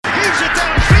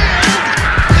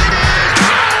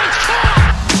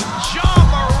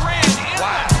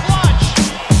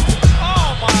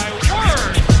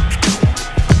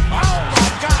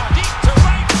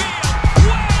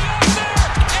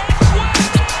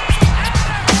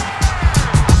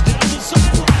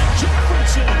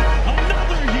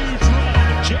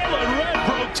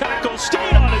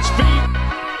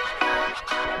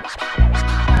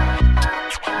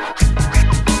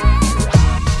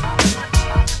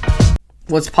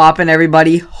What's poppin',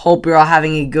 everybody? Hope you're all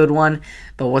having a good one.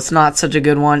 But what's not such a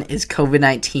good one is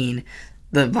COVID-19.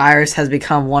 The virus has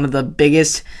become one of the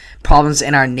biggest problems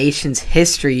in our nation's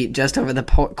history just over the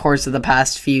course of the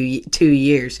past 2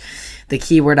 years. The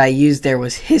key word I used there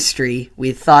was history.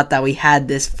 We thought that we had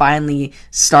this, finally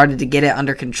started to get it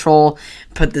under control,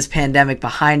 put this pandemic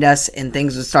behind us, and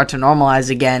things would start to normalize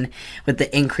again with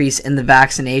the increase in the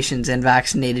vaccinations and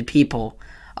vaccinated people.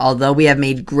 Although we have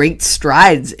made great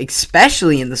strides,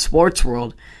 especially in the sports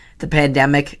world, the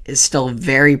pandemic is still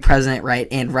very present,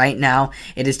 right now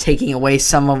it is taking away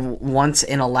some of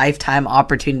once-in-a-lifetime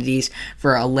opportunities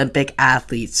for Olympic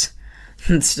athletes.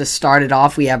 To start it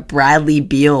off, we have Bradley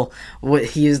Beal.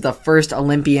 He is the first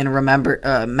Olympian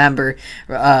member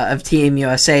of Team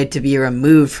USA to be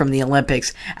removed from the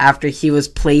Olympics after he was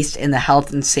placed in the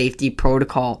health and safety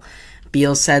protocol.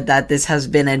 Beal said that this has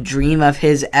been a dream of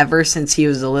his ever since he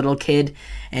was a little kid,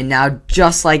 and now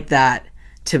just like that,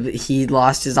 he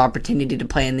lost his opportunity to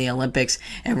play in the Olympics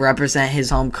and represent his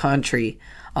home country.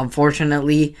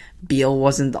 Unfortunately, Beal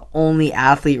wasn't the only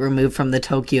athlete removed from the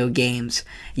Tokyo Games.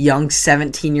 Young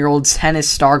 17-year-old tennis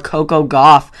star Coco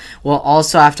Gauff will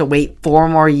also have to wait 4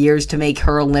 more years to make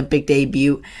her Olympic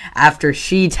debut after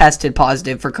she tested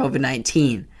positive for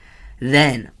COVID-19.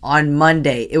 Then, on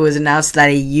Monday, it was announced that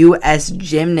a U.S.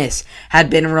 gymnast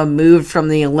had been removed from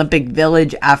the Olympic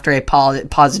Village after a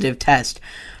positive test.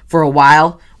 For a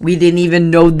while, we didn't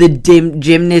even know the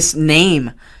gymnast's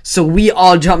name, so we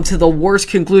all jumped to the worst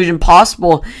conclusion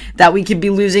possible, that we could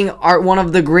be losing one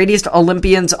of the greatest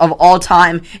Olympians of all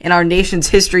time in our nation's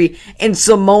history, in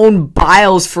Simone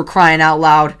Biles, for crying out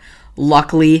loud.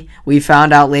 Luckily, we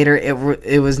found out later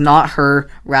it was not her.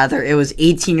 Rather, it was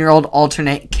 18-year-old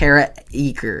alternate Kara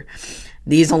Eaker.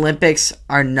 These Olympics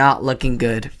are not looking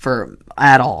good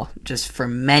at all, just for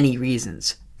many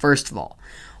reasons. First of all,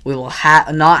 we will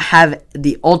not have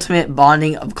the ultimate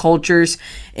bonding of cultures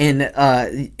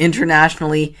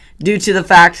internationally due to the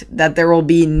fact that there will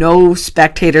be no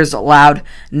spectators allowed,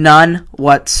 none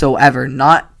whatsoever.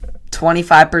 Not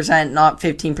 25%, not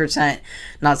 15%,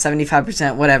 not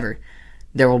 75%, whatever.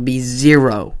 There will be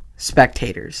 0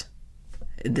 spectators.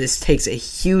 This takes a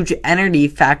huge energy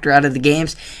factor out of the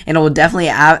games, and it will definitely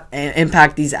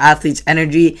impact these athletes'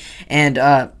 energy and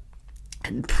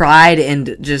pride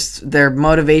and just their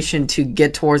motivation to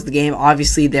get towards the game.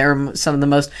 Obviously, they're some of the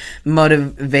most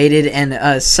motivated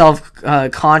and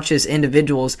self-conscious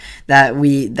individuals that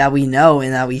we know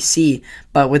and that we see.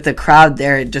 But with the crowd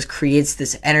there, it just creates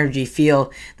this energy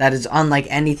feel that is unlike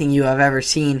anything you have ever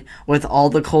seen, with all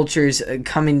the cultures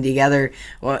coming together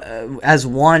as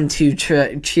one to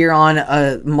cheer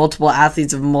on multiple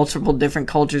athletes of multiple different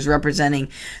cultures representing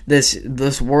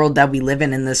this world that we live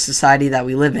in and this society that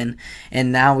we live in.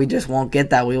 And now we just won't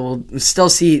get that. We will still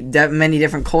see many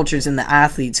different cultures in the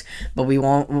athletes, but we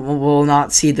will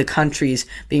not see the countries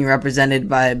being represented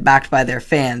backed by their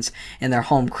fans and their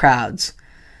home crowds.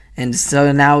 And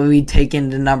so now we take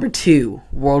into number 2.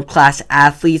 World-class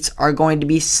athletes are going to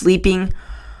be sleeping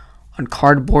on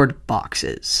cardboard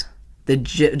boxes. The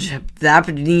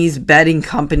Japanese bedding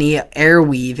company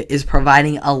Airweave is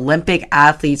providing Olympic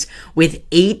athletes with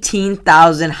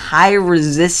 18,000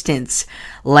 high-resistance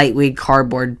lightweight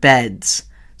cardboard beds.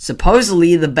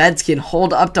 Supposedly, the beds can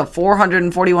hold up to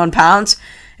 441 pounds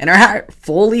and are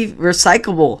fully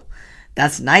recyclable.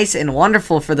 That's nice and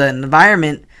wonderful for the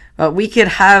environment, but we could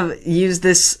have used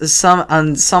this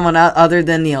on someone other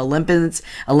than the Olympians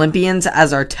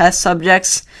as our test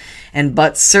subjects.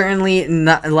 But certainly,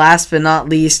 last but not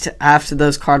least, after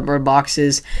those cardboard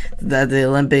boxes that the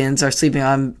Olympians are sleeping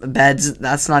on beds,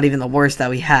 that's not even the worst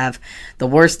that we have. The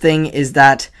worst thing is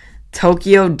that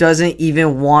Tokyo doesn't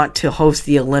even want to host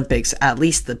the Olympics, at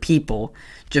least the people.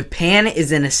 Japan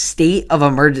is in a state of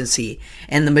emergency,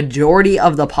 and the majority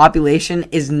of the population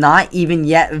is not even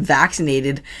yet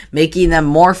vaccinated, making them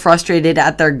more frustrated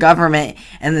at their government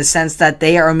in the sense that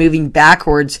they are moving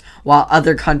backwards while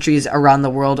other countries around the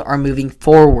world are moving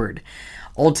forward.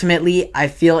 Ultimately, I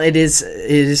feel it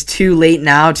is too late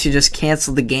now to just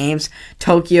cancel the games.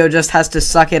 Tokyo just has to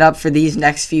suck it up for these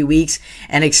next few weeks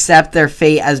and accept their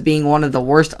fate as being one of the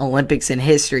worst Olympics in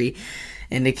history.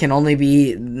 And it can only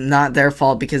be not their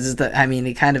fault because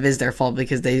it kind of is their fault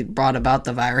because they brought about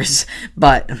the virus.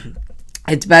 But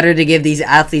it's better to give these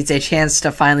athletes a chance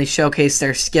to finally showcase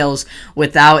their skills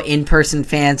without in-person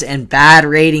fans and bad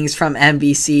ratings from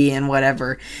NBC and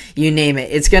whatever, you name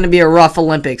it. It's going to be a rough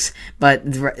Olympics, but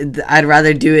I'd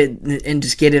rather do it and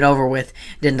just get it over with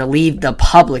than to leave the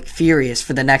public furious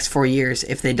for the next 4 years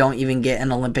if they don't even get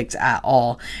an Olympics at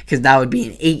all, because that would be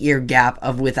an 8-year gap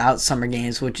of without summer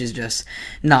games, which is just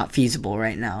not feasible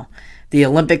right now. the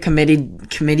Olympic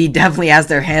committee definitely has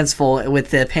their hands full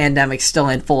with the pandemic still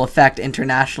in full effect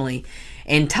internationally.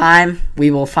 In time,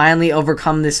 we will finally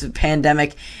overcome this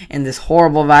pandemic and this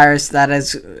horrible virus that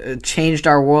has changed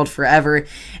our world forever,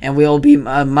 and we will be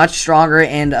a much stronger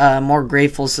and more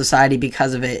grateful society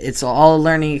because of it. It's all a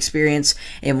learning experience,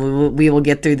 and we will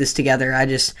get through this together. I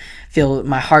just feel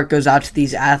my heart goes out to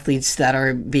these athletes that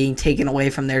are being taken away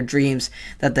from their dreams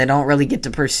that they don't really get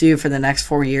to pursue for the next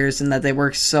 4 years, and that they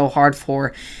work so hard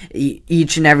for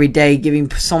each and every day, giving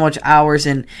so much hours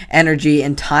and energy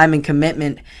and time and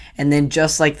commitment. And then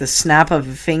just like the snap of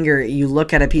a finger, you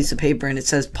look at a piece of paper and it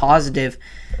says positive,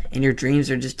 and your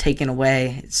dreams are just taken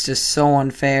away. It's just so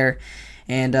unfair.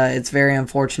 And it's very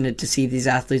unfortunate to see these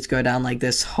athletes go down like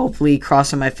this. Hopefully,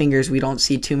 crossing my fingers, we don't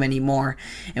see too many more,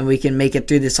 and we can make it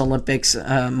through this Olympics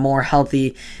more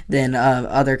healthy than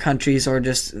other countries, or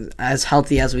just as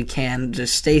healthy as we can.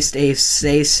 Just stay safe,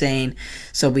 stay sane,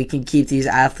 so we can keep these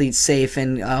athletes safe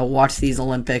and watch these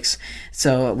Olympics.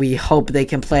 So we hope they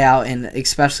can play out, and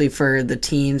especially for the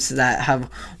teams that have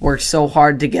worked so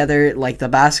hard together, like the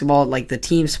basketball, like the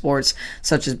team sports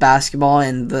such as basketball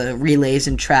and the relays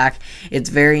and track. It's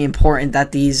very important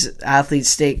that these athletes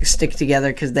stick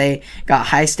together because they got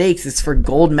high stakes. It's for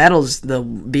gold medals,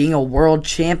 being a world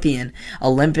champion,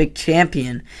 Olympic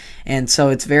champion. And so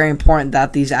it's very important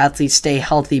that these athletes stay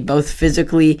healthy, both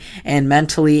physically and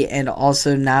mentally, and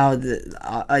also now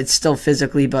it's still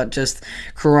physically, but just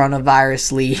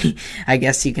coronavirusly, I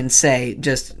guess you can say.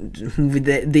 Just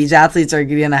these athletes are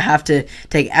going to have to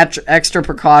take extra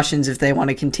precautions if they want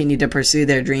to continue to pursue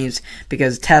their dreams,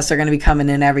 because tests are going to be coming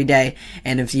in every day.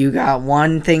 And if you got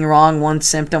one thing wrong, one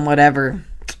symptom, whatever,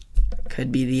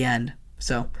 could be the end.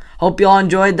 So hope you all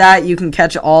enjoyed that. You can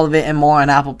catch all of it and more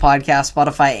on Apple Podcasts,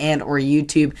 Spotify, and or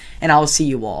YouTube. And I will see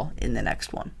you all in the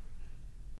next one.